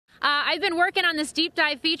I've been working on this deep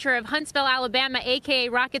dive feature of Huntsville, Alabama, aka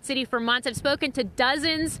Rocket City, for months. I've spoken to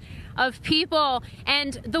dozens of people,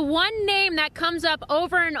 and the one name that comes up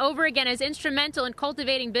over and over again as instrumental in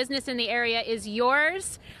cultivating business in the area is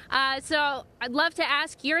yours. So I'd love to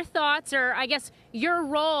ask your thoughts, or I guess your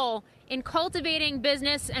role in cultivating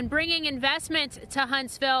business and bringing investment to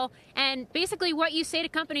Huntsville, and basically what you say to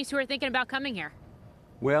companies who are thinking about coming here.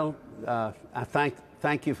 Well, I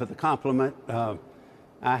thank you for the compliment.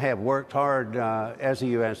 I have worked hard as a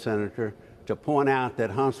U.S. Senator to point out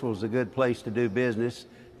that Huntsville is a good place to do business.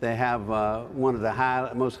 They have one of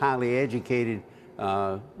the most highly educated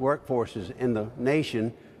workforces in the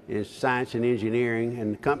nation is science and engineering,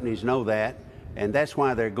 and companies know that, and that's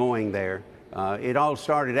why they're going there. It all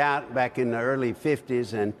started out back in the early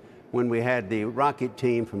 50s, and when we had the rocket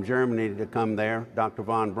team from Germany to come there, Dr.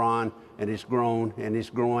 von Braun, and it's grown and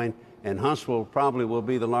it's growing, and Huntsville probably will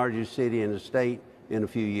be the largest city in the state in a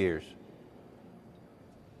few years.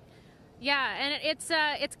 Yeah, and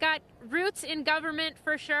it's got roots in government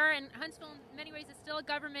for sure, and Huntsville in many ways is still a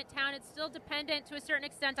government town. It's still dependent to a certain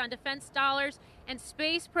extent on defense dollars and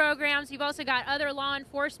space programs. You've also got other law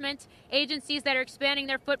enforcement agencies that are expanding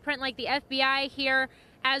their footprint, like the FBI here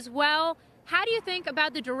as well. How do you think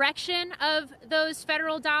about the direction of those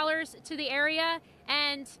federal dollars to the area,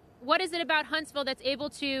 and what is it about Huntsville that's able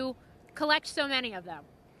to collect so many of them?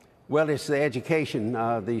 Well, it's the education,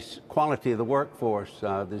 the quality of the workforce,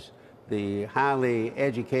 the highly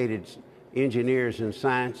educated engineers in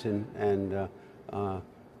science and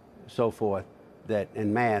so forth,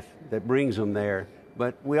 and math that brings them there.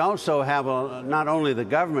 But we also have not only the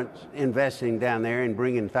government investing down there and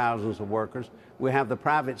bringing thousands of workers, we have the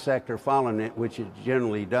private sector following it, which it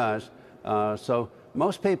generally does. So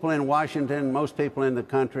most people in Washington, most people in the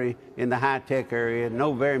country, in the high-tech area,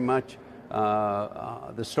 know very much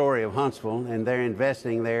the story of Huntsville, and they're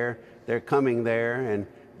investing there, they're coming there, and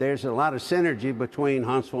there's a lot of synergy between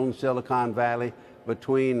Huntsville and Silicon Valley,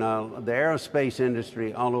 between the aerospace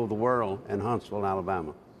industry all over the world and Huntsville,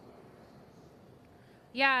 Alabama.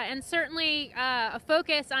 Yeah, and certainly a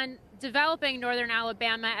focus on developing Northern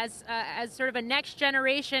Alabama as sort of a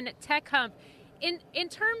next-generation tech hub. In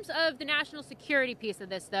terms of the national security piece of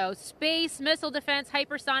this, though, space, missile defense,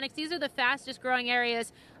 hypersonics, these are the fastest-growing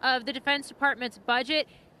areas of the Defense Department's budget.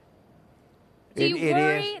 Do you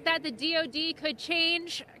worry that the DoD could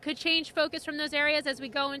change focus from those areas as we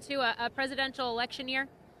go into a presidential election year?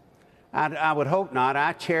 I would hope not.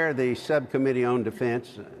 I chair the subcommittee on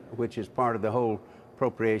defense, which is part of the whole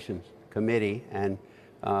appropriations committee, and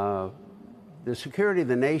the security of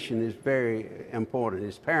the nation is very important.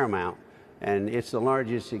 It's paramount, and it's the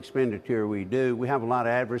largest expenditure we do. We have a lot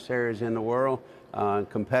of adversaries in the world,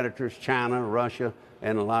 competitors, China, Russia,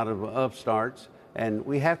 and a lot of upstarts. And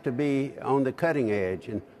we have to be on the cutting edge,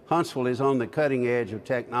 and Huntsville is on the cutting edge of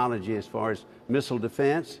technology as far as missile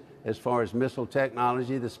defense, as far as missile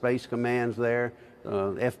technology. The Space Command's there,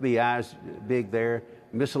 FBI's big there,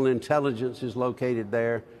 missile intelligence is located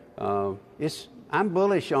there. I'm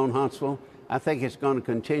bullish on Huntsville. I think it's going to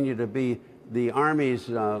continue to be the Army's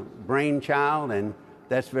brainchild, and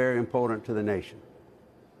that's very important to the nation.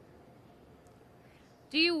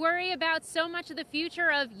 Do you worry about so much of the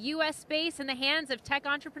future of U.S. space in the hands of tech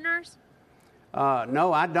entrepreneurs?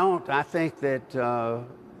 No, I don't. I think that,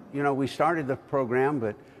 we started the program,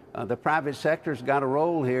 but the private sector's got a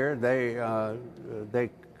role here. They're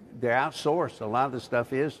outsourced. A lot of the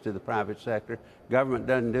stuff is to the private sector. Government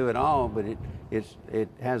doesn't do it all, but it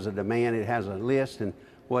has a demand, it has a list and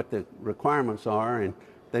what the requirements are, and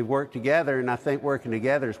they work together, and I think working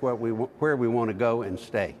together is where we want to go and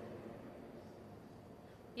stay.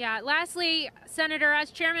 Yeah. Lastly, Senator, as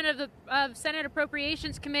chairman of the Senate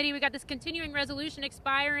Appropriations Committee, we got this continuing resolution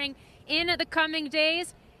expiring in the coming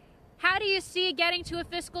days. How do you see getting to a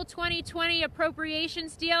fiscal 2020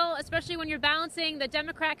 appropriations deal, especially when you're balancing the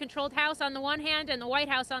Democrat-controlled House on the one hand and the White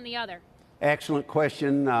House on the other? Excellent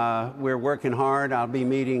question. We're working hard. I'll be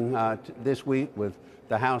meeting this week with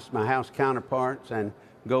my House counterparts and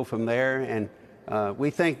go from there. And we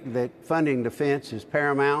think that funding defense is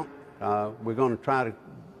paramount. We're going to try to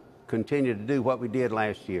continue to do what we did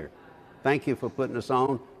last year. Thank you for putting us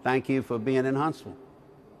on. Thank you for being in Huntsville.